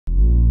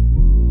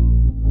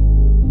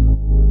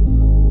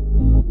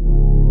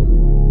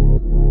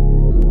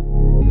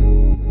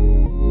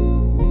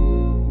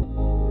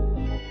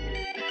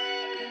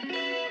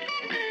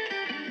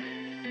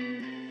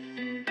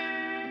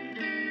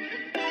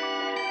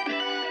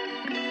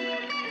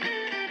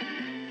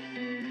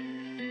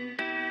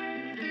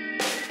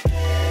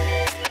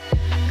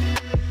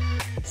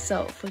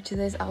So for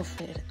today's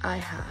outfit, I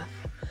have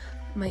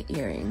my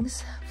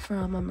earrings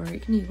from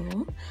American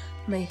Eagle.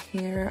 My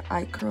hair,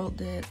 I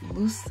curled it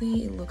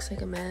loosely. It looks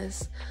like a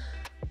mess,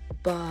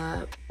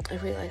 but I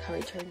really like how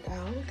it turned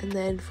out. And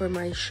then for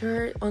my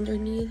shirt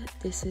underneath,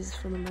 this is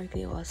from American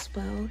Eagle as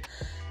well.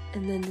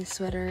 And then this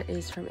sweater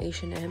is from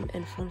H&M.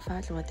 And fun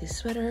fact about this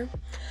sweater,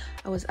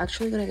 I was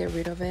actually gonna get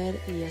rid of it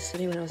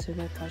yesterday when I was doing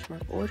my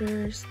Poshmark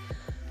orders.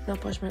 Not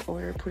Poshmark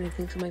order, putting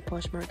things on my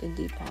Poshmark and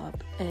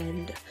Depop,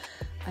 and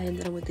I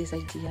ended up with this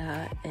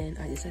idea and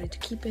I decided to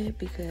keep it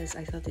because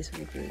I thought this would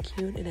look really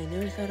cute, and I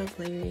never thought of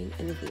layering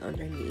anything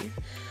underneath.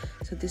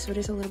 So this sweater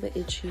is a little bit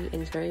itchy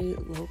and it's very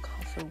low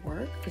cut for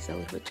work. It's a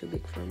little bit too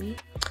big for me,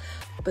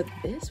 but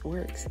this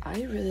works.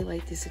 I really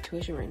like this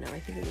situation right now. I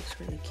think it looks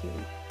really cute.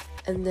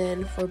 And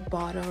then for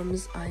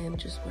bottoms, I am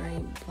just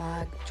wearing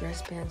black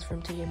dress pants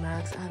from TJ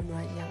Maxx. I have no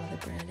idea what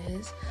the brand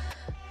is,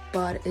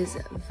 but it's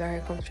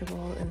very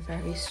comfortable and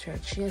very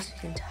stretchy, as you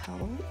can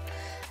tell.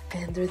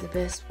 And they're the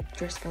best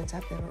dress pants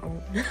I've ever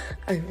owned.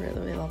 I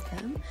really love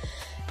them.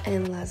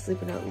 And lastly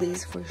but not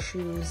least, for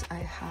shoes, I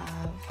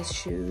have these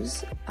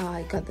shoes.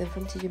 I got them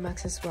from TJ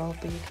Maxx as well,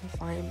 but you can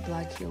find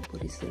black heel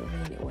booties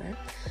literally anywhere.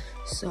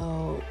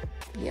 So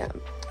yeah,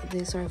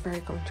 these are very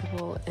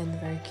comfortable and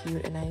very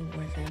cute, and I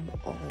wear them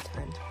all the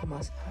time. So I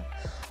must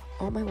have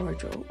on my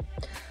wardrobe.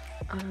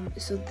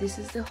 So this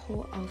is the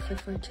whole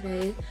outfit for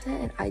today.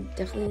 And I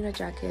definitely need a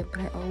jacket,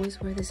 but I always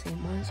wear the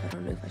same one, so I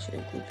don't know if I should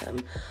include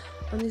them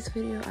on this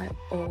video. I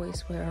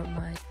always wear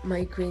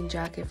my green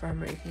jacket from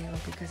American Eagle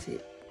because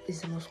it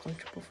is the most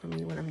comfortable for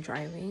me when I'm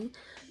driving.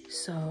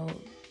 So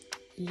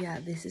yeah,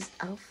 this is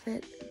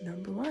outfit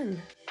number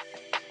 1.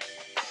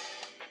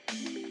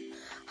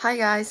 Hi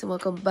guys, and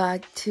welcome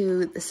back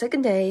to the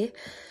second day.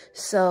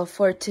 So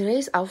for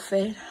today's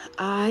outfit,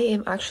 I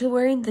am actually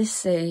wearing the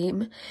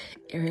same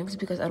earrings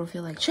because I don't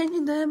feel like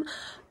changing them.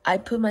 I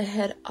put my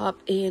head up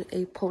in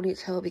a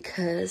ponytail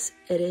because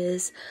it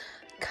is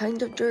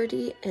kind of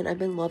dirty and I've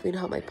been loving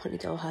how my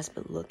ponytail has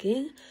been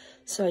looking.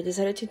 So I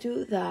decided to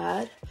do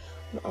that.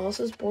 I'm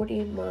also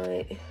sporting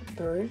my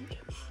bird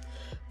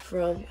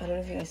from, I don't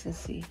know if you guys can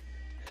see,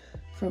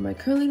 from my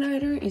curling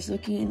iron. Is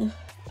looking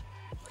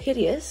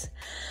hideous.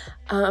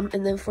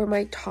 And then for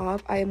my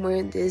top, I am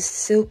wearing this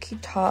silky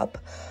top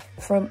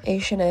from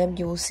H&M.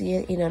 You will see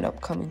it in an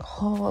upcoming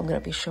haul. I'm gonna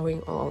be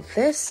showing all of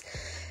this.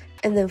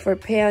 And then for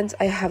pants,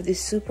 I have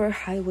this super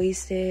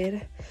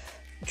high-waisted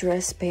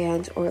dress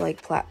pants or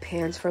like flat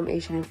pants from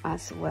H&M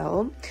as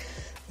well.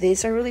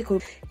 These are really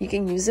cool. You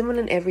can use them on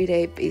an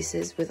everyday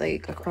basis with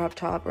like a crop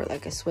top or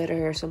like a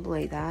sweater or something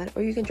like that,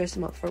 or you can dress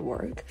them up for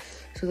work.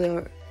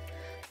 So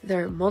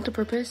they're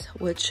multi-purpose,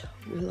 which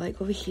we like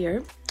over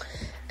here.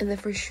 And then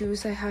for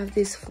shoes, I have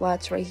these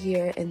flats right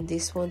here, and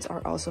these ones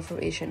are also from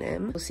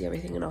H&M. We'll see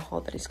everything in a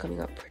haul that is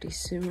coming up pretty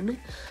soon.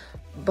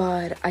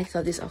 But I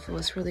thought this outfit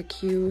was really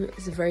cute.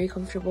 It's very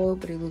comfortable,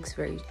 but it looks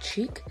very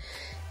chic.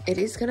 It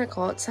is gonna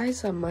go outside,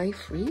 so I might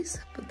freeze,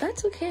 but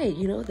that's okay.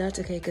 You know, that's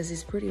okay because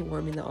it's pretty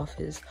warm in the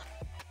office.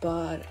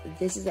 But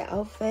this is the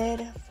outfit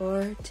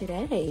for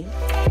today.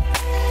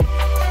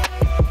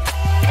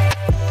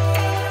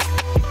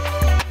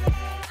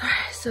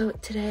 So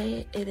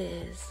today it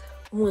is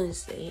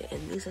Wednesday,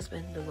 and this has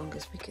been the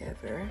longest week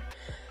ever.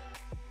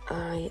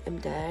 I am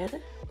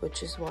dead,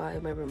 which is why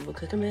my room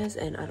looks like a mess,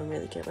 and I don't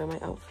really care about my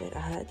outfit.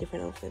 I had a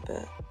different outfit,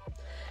 but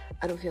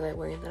I don't feel like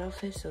wearing that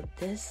outfit, so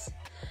this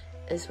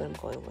is what I'm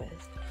going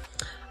with.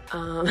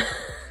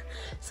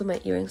 So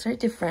my earrings are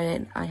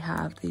different. I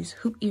have these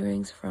hoop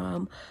earrings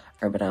from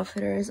Urban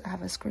Outfitters. I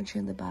have a scrunchie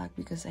in the back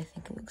because I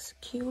think it looks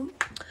cute.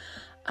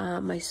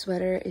 My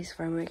sweater is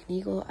from American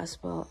Eagle, as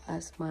well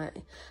as my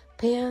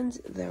pants.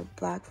 They're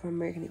black from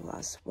American Eagle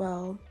as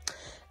well.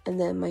 And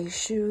then my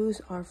shoes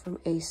are from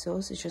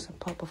ASOS. It's just a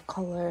pop of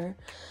color.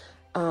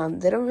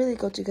 They don't really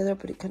go together,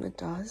 but it kind of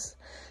does.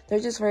 They're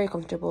just very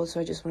comfortable, so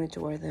I just wanted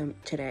to wear them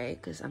today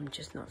because I'm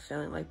just not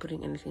feeling like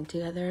putting anything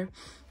together.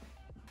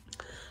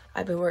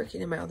 I've been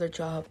working in my other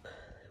job.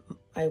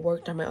 I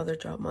worked on my other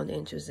job Monday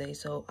and Tuesday,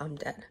 so I'm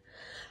dead.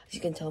 As you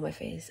can tell on my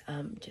face,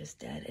 I'm just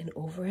dead and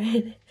over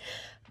it.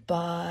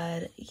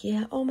 But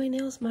yeah, oh, my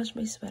nails match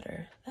my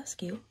sweater. That's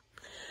cute.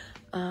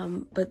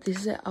 But this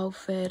is the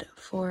outfit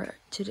for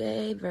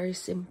today. Very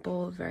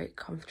simple, very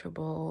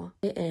comfortable,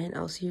 and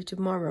I'll see you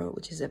tomorrow,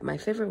 which is my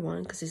favorite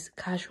one because it's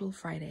Casual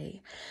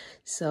Friday.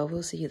 So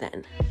we'll see you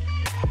then.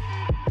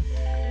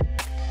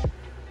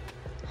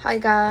 Hi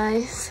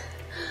guys,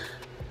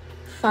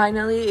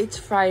 finally it's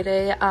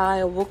Friday.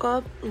 I woke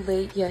up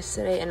late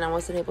yesterday and I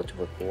wasn't able to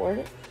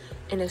record,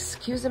 and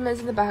excuse the mess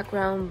in the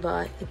background,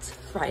 but it's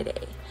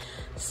Friday.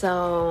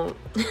 So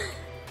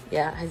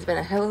yeah, it's been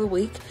a hell of a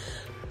week.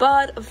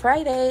 But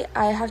Friday,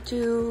 I have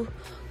to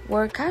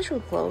wear casual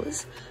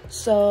clothes.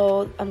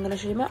 So I'm gonna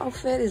show you my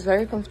outfit. It's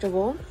very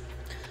comfortable.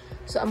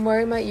 So I'm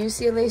wearing my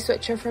UCLA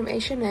sweatshirt from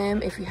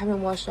H&M. If you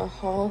haven't watched the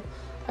haul,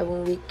 I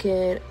will link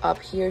it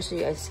up here so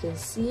you guys can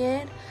see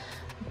it.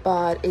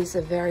 But it's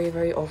a very,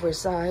 very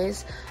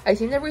oversized. I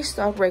think they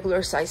restock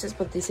regular sizes,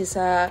 but this is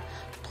a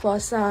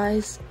plus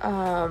size,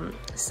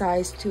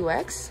 size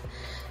 2X.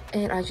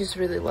 and I just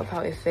really love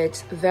how it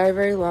fits. Very,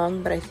 very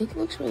long, but I think it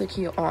looks really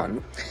cute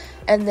on.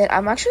 And then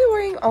I'm actually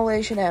wearing all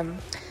H&M.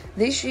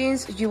 These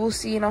jeans you will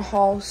see in a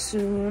haul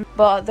soon,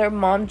 but they're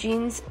mom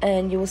jeans,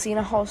 and you will see in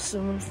a haul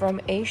soon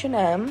from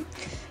H&M.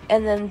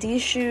 And then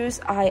these shoes,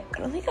 I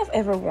don't think I've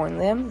ever worn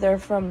them. They're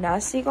from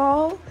Nasty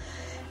Gal,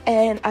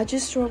 and I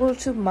just struggle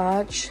to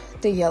match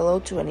the yellow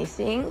to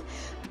anything,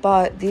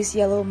 but this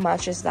yellow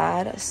matches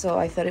that, so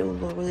I thought it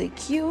would look really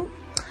cute.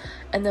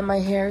 And then my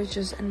hair is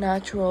just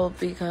natural,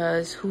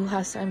 because who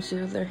has time to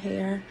do their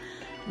hair?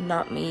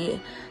 Not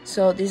me.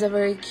 So these are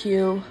very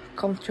cute,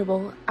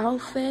 comfortable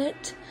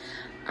outfit.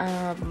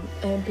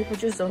 And people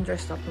just don't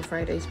dress up on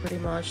Fridays pretty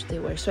much. They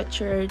wear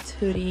sweatshirts,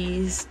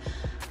 hoodies,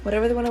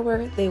 whatever they want to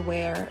wear, they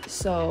wear.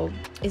 So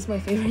it's my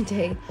favorite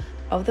day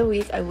of the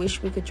week. I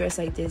wish we could dress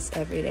like this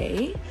every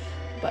day,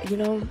 but you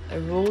know,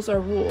 rules are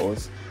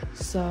rules.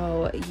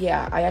 So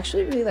yeah, I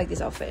actually really like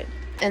this outfit.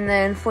 And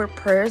then for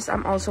purse,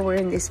 I'm also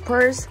wearing this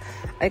purse.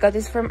 I got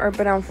this from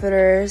Urban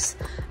Outfitters.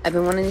 I've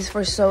been wanting this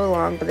for so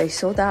long, but they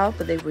sold out,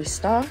 but they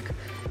restock.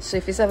 So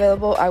if it's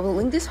available, I will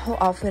link this whole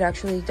outfit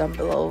actually down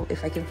below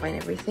if I can find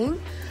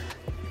everything.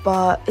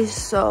 But it's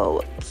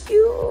so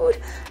cute.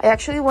 I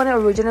actually wanted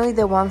originally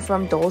the one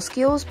from Doll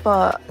Skills,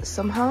 but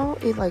somehow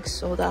it like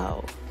sold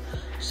out.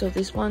 So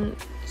this one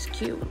is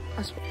cute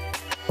as well.